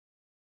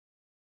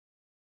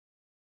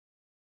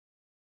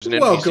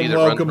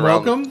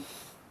Welcome.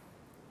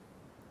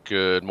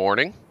 Good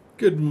morning.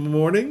 Good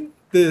morning.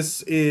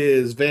 This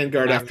is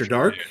Vanguard After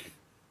Dark,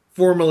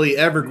 formerly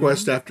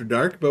EverQuest After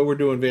Dark, but we're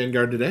doing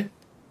Vanguard today.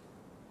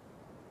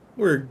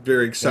 We're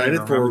very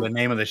excited for the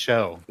name of the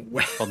show.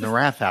 Called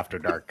Narath After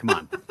Dark. Come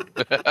on.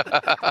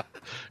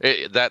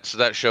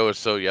 That show is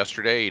so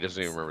yesterday, he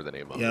doesn't even remember the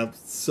name of it. Yep,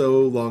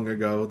 so long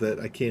ago that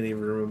I can't even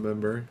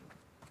remember.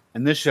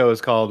 And this show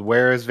is called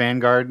Where is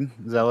Vanguard,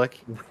 Zelik?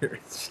 Where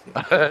is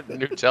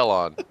New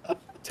Tell-On.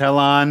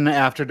 Tell-On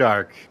After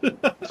Dark.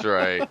 That's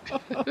right.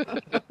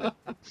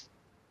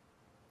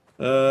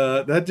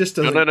 That just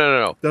doesn't...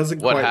 No.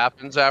 Doesn't what quite...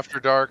 happens after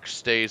dark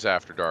stays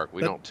after dark.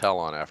 We don't tell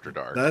on after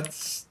dark.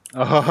 That's...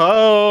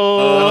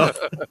 Oh!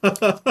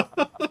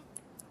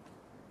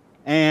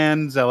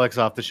 And Zelik's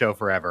off the show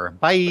forever.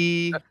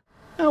 Bye!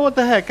 Oh, what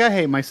the heck? I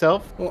hate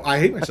myself. Well, I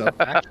hate myself.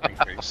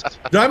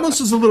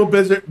 Dymlos is a little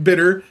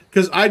bitter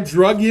because I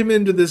drug him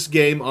into this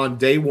game on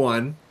day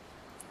one.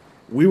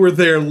 We were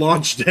there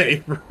launch day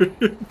for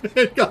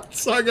Vanguard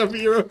Saga of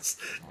Heroes,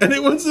 and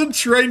it was a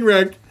train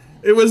wreck.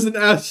 It was an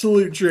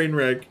absolute train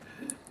wreck.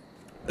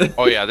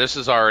 Oh yeah, this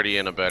is already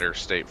in a better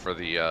state for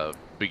the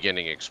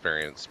beginning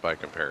experience by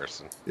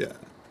comparison. Yeah,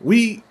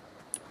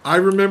 I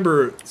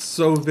remember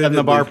so vividly. Setting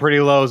the bar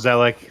pretty low,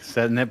 Zelik.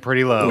 Setting it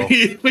pretty low.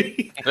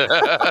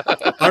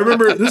 I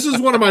remember, this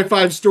is one of my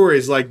 5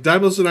 stories. Like,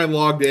 Dymlos and I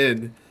logged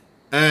in,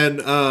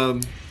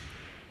 and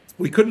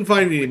we couldn't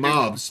find any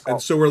mobs.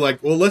 And so we're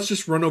like, well, let's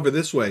just run over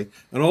this way.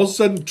 And all of a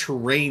sudden,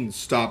 terrain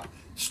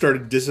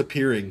started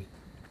disappearing.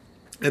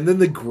 And then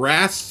the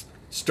grass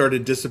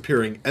started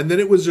disappearing. And then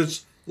it was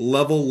just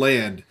level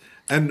land.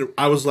 And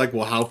I was like,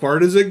 well, how far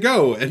does it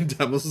go? And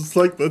Dymlos was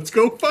like, let's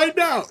go find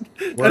out.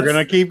 We're going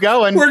to keep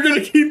going. We're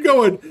going to keep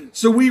going.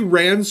 So we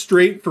ran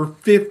straight for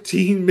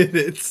 15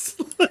 minutes.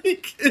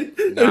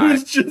 It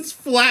was just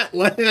flat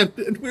land.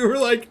 And we were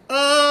like,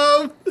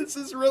 oh, this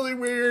is really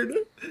weird.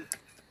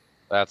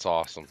 That's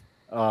awesome.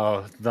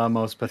 Oh, the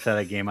most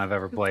pathetic game I've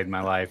ever played in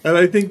my life. And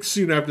I think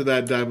soon after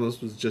that,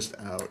 Dymlos was just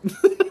out.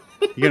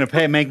 You're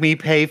gonna make me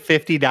pay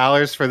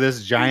 $50 for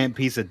this giant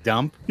piece of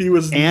dump?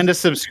 And a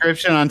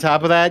subscription on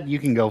top of that? You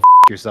can go f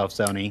yourself,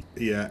 Sony.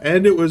 Yeah,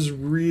 and it was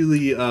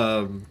really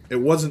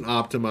it wasn't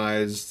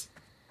optimized.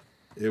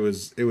 It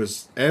was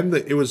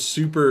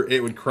super.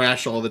 It would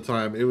crash all the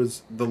time.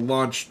 The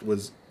launch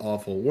was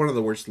awful. One of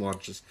the worst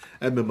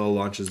MMO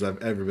launches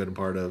I've ever been a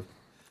part of.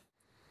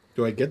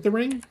 Do I get the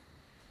ring?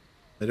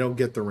 I don't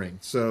get the ring.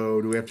 So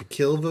do we have to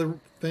kill the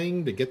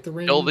thing to get the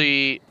ring?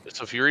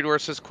 So if you read where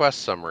it sa's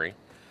quest summary.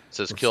 It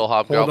says kill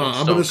Hobgoblin. Hold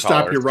on, I'm going to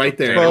stop you right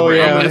there. Oh,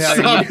 yeah. I'm going to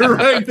stop you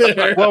right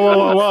there.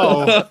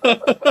 Whoa.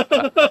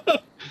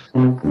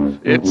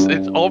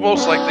 It's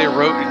almost like they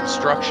wrote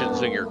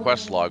instructions in your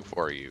quest log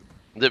for you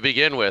that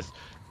begin with,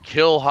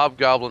 kill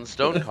Hobgoblin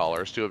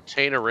Stonecallers to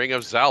obtain a ring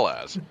of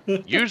Zalaz.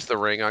 Use the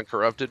ring on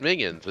corrupted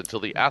minions until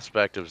the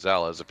aspect of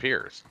Zalaz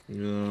appears.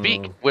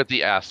 Speak with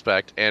the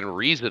aspect and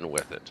reason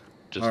with it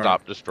to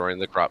stop destroying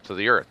the crops of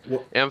the earth.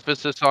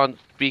 Emphasis on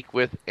speak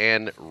with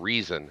and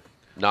reason,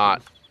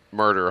 not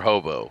murder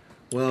hobo.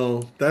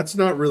 Well, that's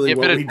not really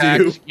what we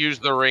attacks, do. Use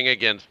the ring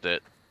against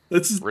it.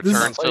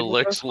 Return to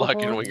Lick's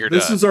Luckin' when you're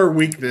This done. is our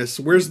weakness.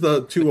 Where's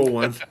the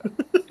 201?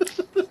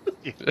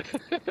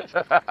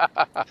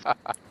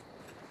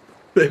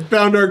 They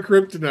found our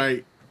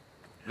kryptonite.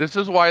 This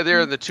is why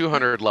they're in the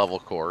 200 level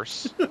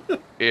course,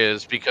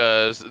 is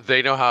because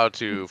they know how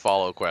to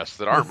follow quests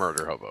that aren't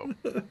murder hobo.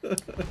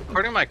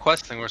 According to my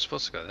quest thing, we're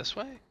supposed to go this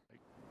way?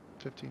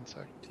 15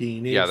 seconds.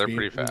 Yeah, they're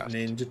pretty fast.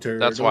 Ninja Turtles.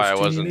 That's why I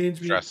wasn't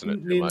stressing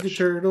it too much. Ninja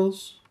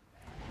Turtles.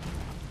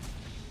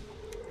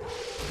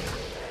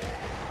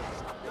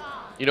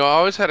 You know, I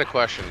always had a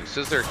question. It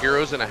says they're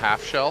heroes in a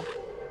half shell,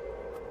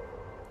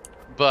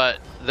 but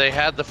they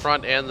had the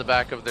front and the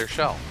back of their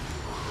shell.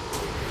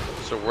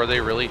 So were they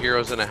really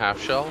heroes in a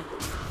half shell?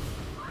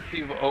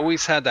 You've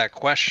always had that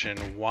question.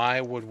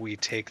 Why would we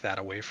take that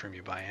away from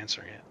you by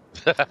answering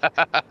it?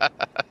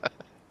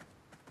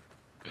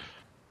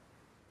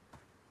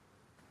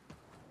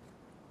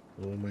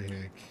 Oh my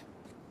heck.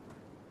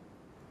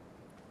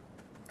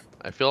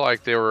 I feel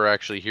like they were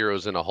actually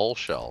heroes in a whole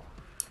shell.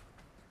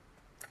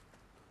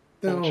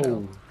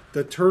 No,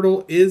 the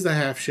turtle is a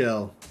half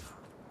shell.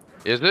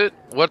 Is it?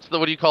 What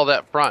do you call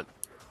that front?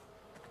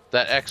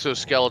 That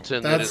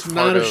exoskeleton that is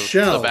part of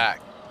the back.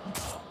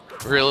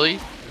 Really?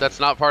 That's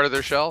not part of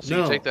their shell?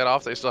 So you take that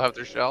off, they still have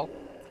their shell?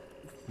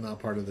 Not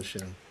part of the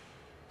shell.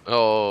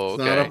 Oh,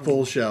 okay. It's not a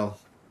full shell.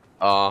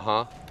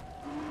 Uh-huh.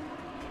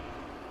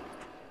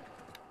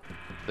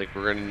 I think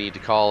we're going to need to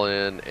call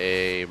in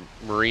a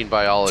marine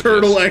biologist.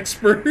 Turtle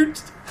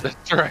expert.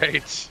 That's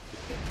right.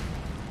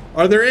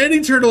 Are there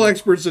any turtle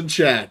experts in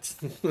chat?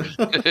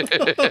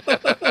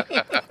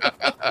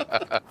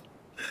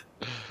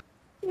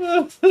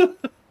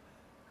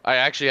 I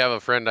actually have a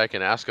friend I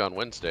can ask on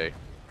Wednesday.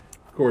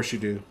 Of course you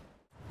do.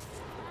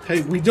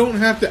 Hey, we don't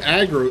have to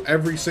aggro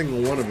every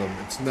single one of them.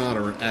 It's not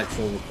an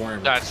actual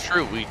requirement. That's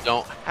true. We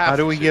don't have to. How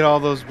do we get all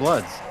those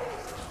bloods?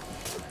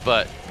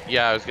 But,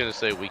 yeah, I was going to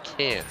say we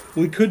can.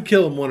 We could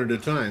kill them one at a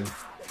time.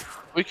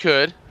 We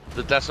could,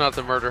 but that's not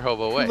the murder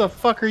hobo way. Who the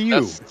fuck are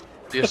you? That's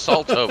the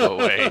assault hobo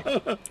way.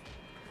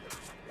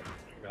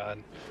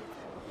 God.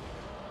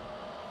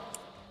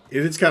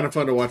 It is kind of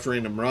fun to watch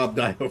RandomRob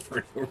die over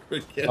and over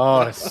again.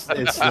 Oh, it's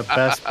the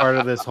best part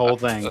of this whole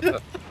thing.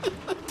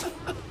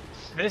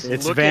 Just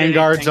It's look at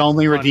Vanguard's anything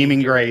only funny redeeming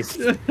here. grace.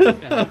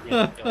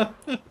 Yeah.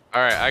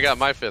 All right, I got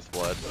my 5th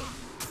blood.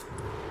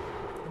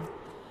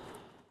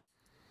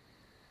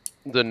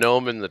 The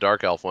gnome and the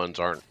dark elf ones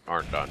aren't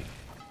done.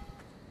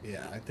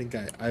 Yeah, I think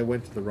I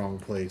went to the wrong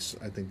place.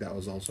 I think that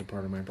was also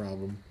part of my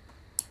problem.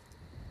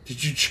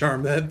 Did you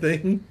charm that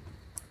thing?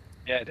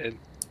 Yeah, I did.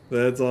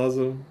 That's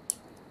awesome.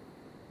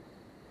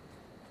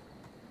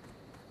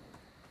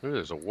 Ooh,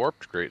 there's a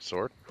warped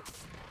greatsword.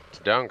 It's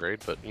a downgrade,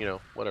 but you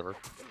know, whatever.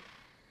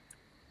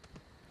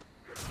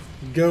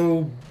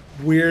 Go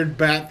weird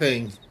bat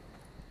thing.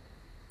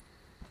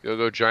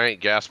 Go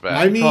giant gas bat.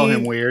 I mean, Call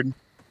him weird.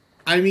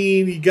 I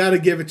mean, you got to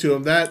give it to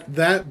him. That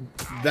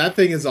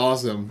thing is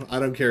awesome. I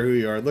don't care who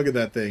you are. Look at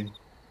that thing.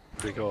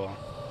 Pretty cool.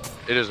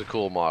 It is a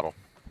cool model.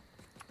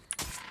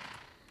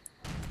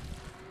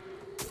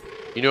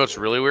 You know what's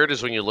really weird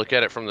is when you look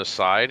at it from the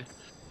side,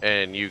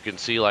 and you can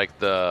see like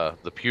the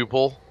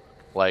pupil,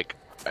 like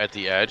at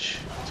the edge.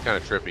 It's kind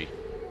of trippy.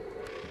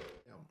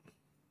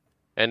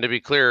 And to be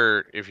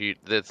clear, if you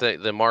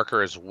the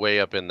marker is way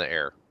up in the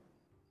air.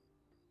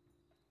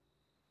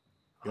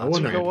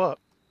 Go up.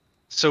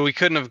 So we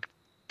couldn't have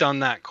done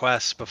that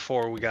quest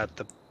before we got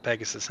the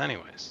Pegasus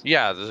anyways.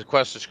 Yeah, the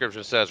quest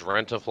description says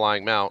rent a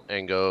flying mount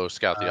and go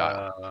scout the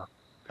isle.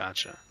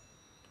 Gotcha.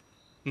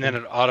 And then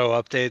it auto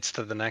updates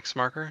to the next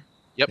marker?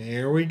 Yep.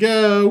 There we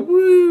go.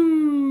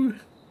 Woo!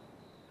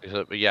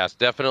 But yes,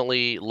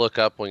 definitely look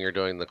up when you're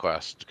doing the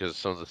quest because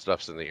some of the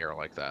stuff's in the air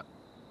like that.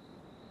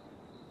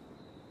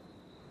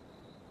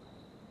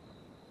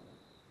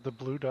 The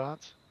blue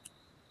dots.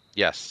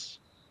 Yes.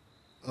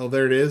 Oh,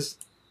 there it is.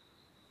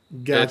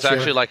 Gotcha. It's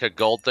actually like a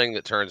gold thing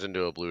that turns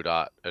into a blue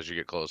dot as you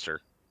get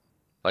closer.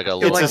 Like a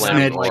It's little a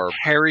snitch. orb. Like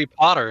Harry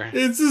Potter.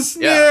 It's a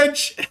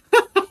snitch.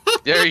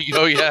 There you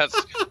go, yes.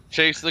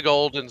 Chase the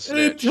golden It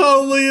snitch.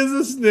 totally is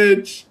a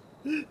snitch.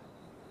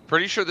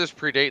 Pretty sure this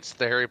predates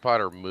the Harry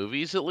Potter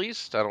movies, at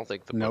least. I don't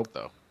think the book,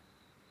 though.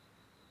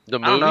 The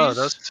I don't know, movies?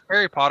 those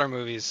Harry Potter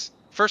movies.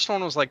 First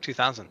one was like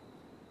 2000.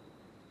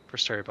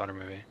 First Harry Potter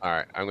movie. All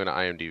right, I'm going to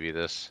IMDb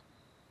this.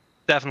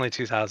 Definitely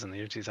 2000. The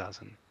year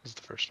 2000 was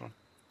the first one.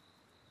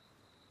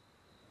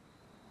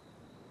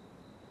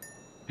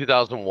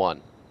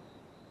 2001.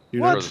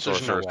 Dude, For I'm, the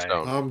Sorcerer's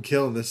Stone. I'm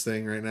killing this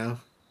thing right now.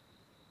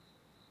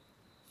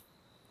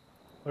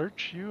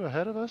 Lurch, you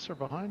ahead of us or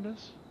behind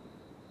us?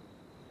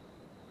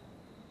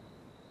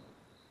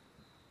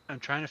 I'm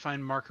trying to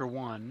find marker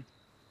 1.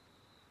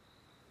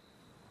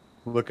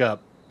 Look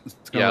up.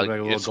 It's gonna Yeah, look like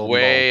a little it's golden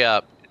way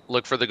up.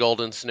 Look for the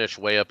golden snitch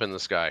way up in the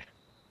sky.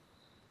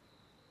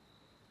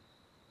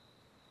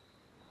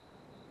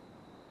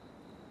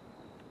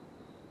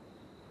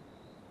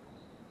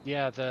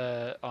 Yeah,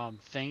 the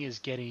thing is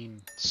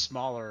getting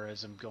smaller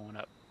as I'm going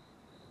up,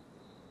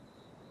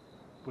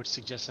 which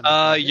suggests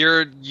I'm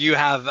you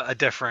have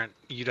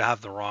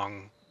the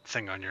wrong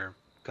thing on your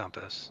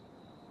compass.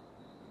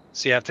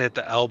 So you have to hit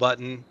the L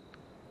button.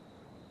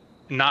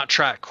 Not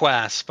track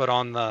quests, but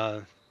on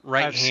the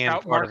right hand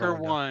Scout part marker of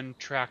the window. 1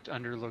 tracked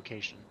under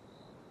location.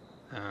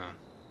 Oh.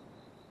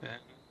 Yeah.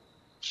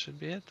 Should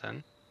be it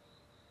then.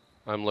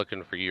 I'm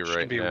looking for you Should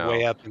right be now.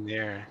 way up in the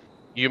air.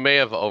 You may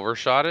have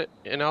overshot it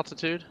in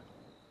altitude.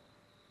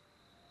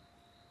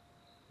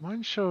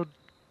 Mine showed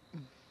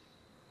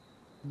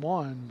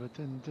 1, but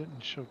then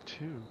didn't show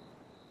 2.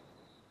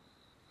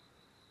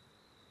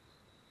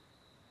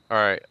 All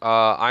right,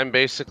 I'm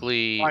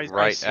basically I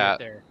right see it at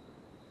there.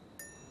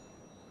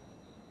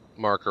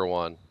 marker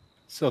 1.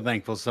 So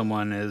thankful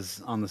someone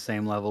is on the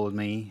same level with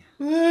me.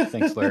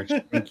 Thanks, Lurch.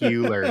 Thank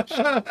you, Lurch.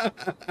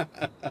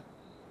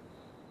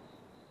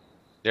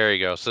 There you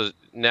go. So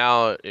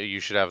now you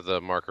should have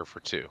the marker for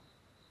 2.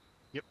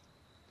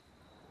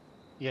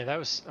 Yeah, that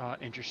was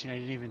interesting. I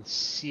didn't even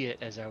see it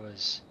as I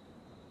was.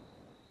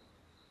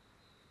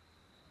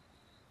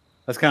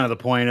 That's kind of the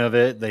point of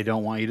it. They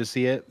don't want you to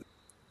see it.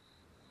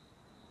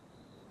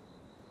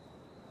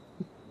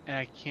 And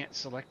I can't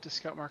select a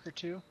scout marker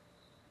 2.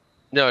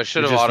 No, it should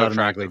It have just auto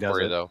automatically tracked it for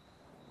does you it. though.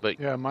 But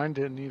Yeah, mine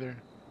didn't either.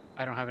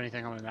 I don't have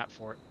anything on my map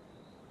for it.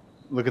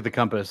 Look at the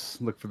compass.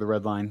 Look for the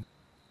red line.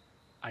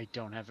 I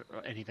don't have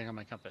anything on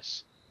my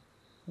compass.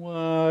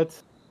 What?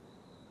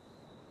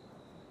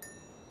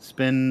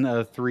 Spin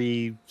a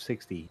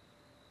 360.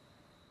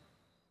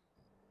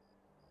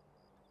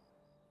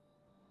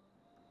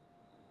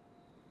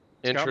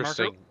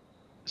 interesting.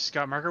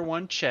 Scout marker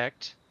 1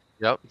 checked.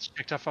 Yep. It's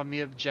checked off on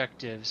the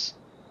objectives.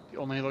 The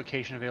only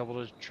location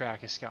available to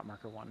track is scout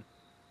marker 1.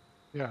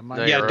 Yeah, mine.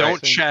 No, Yeah, you're don't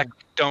right. check.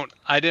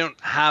 I don't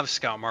have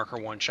scout marker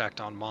 1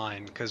 checked on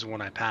mine because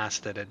when I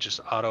passed it, it just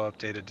auto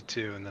updated to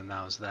 2, and then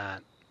that was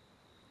that.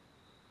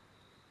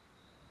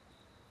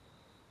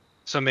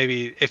 So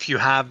maybe if you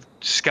have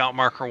scout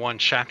marker 1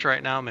 checked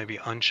right now, maybe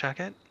uncheck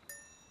it.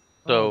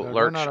 So they're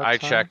Lurch, not I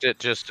uptime? checked it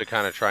just to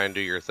kind of try and do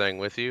your thing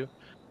with you.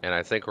 And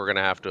I think we're going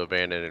to have to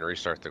abandon and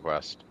restart the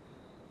quest.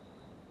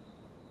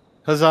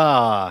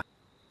 Huzzah!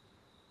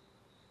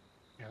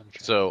 Yeah, I'm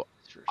trying So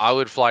to first. I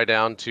would fly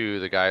down to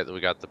the guy that we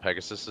got the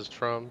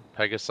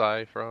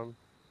Pegasi from.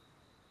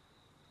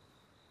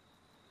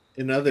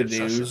 In other Yes,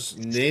 that's news,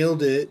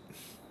 nailed it.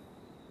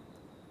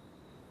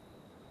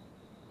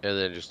 And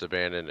then just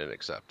abandon and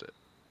accept it.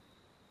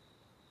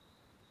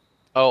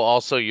 Oh,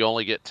 also, you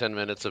only get 10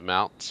 minutes of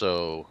mount,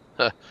 so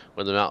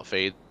when the mount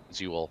fades,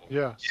 you will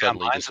Yeah,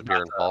 suddenly mine's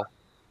disappear about and fall.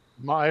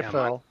 I Yeah,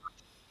 fell.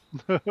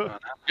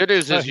 Good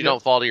news is you Yeah.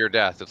 don't fall to your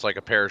death. It's like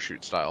a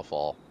parachute style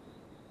fall.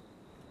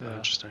 Yeah.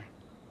 Interesting.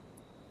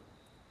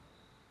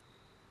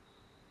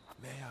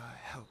 May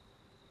I help?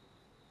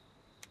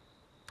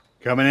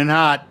 Coming in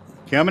hot.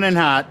 Coming in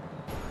hot.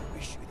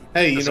 Wish you the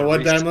Hey, you That's know a what,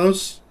 reason.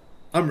 Dymlos?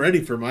 I'm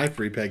ready for my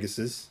free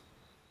Pegasus.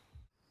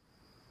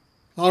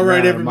 All right, Ran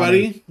out of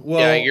everybody. Well,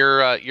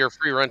 Yeah, your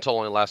free rental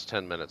only lasts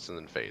 10 minutes and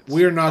then fades.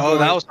 we are not Oh, going.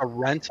 that was a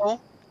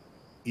rental?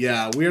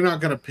 Yeah, we're not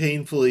going to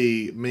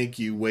painfully make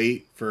you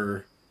wait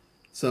for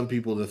some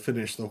people to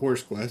finish the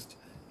horse quest.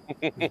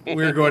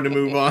 We're going to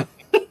move on.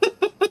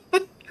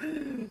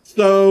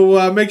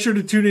 So make sure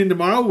to tune in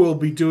tomorrow. We'll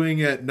be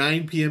doing at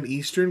 9 p.m.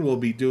 Eastern. We'll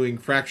be doing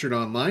Fractured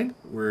Online.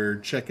 We're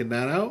checking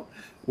that out.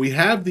 We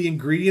have the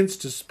ingredients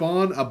to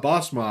spawn a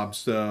boss mob,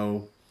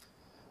 so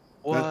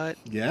What?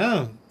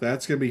 yeah,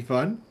 that's gonna be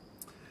fun.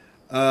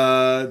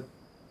 And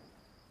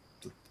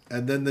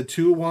then the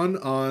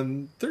 2-1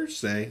 on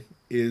Thursday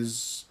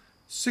is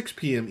 6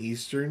 p.m.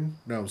 Eastern.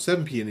 No,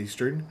 7 p.m.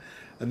 Eastern.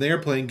 And they are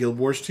playing Guild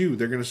Wars 2.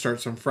 They're going to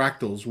start some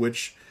fractals,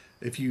 which,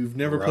 if you've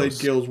never played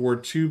Guild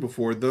Wars 2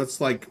 before, that's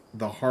like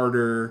the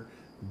harder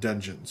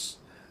dungeons.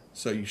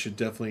 So you should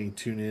definitely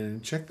tune in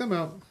and check them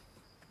out.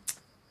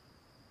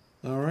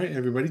 All right,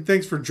 everybody.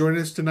 Thanks for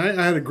joining us tonight.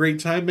 I had a great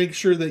time. Make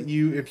sure that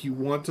you, if you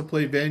want to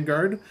play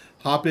Vanguard,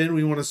 hop in.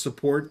 We want to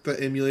support the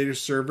Emulator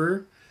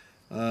server.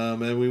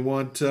 And we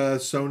want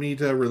Sony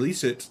to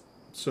release it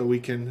so we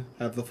can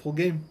have the full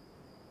game.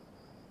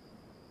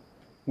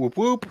 Whoop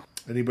whoop.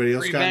 Anybody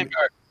else Free got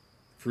Vanguard.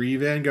 Free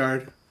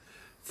Vanguard.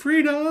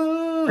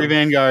 Freedom! Free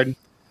Vanguard.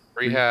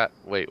 Free hat.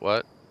 Wait,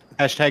 what?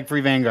 Hashtag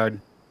free Vanguard.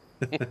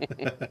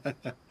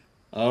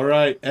 All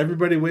right.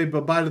 Everybody wave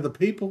bye-bye to the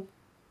people.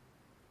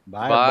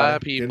 Bye, Bye,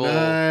 everybody. people. Good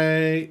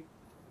night.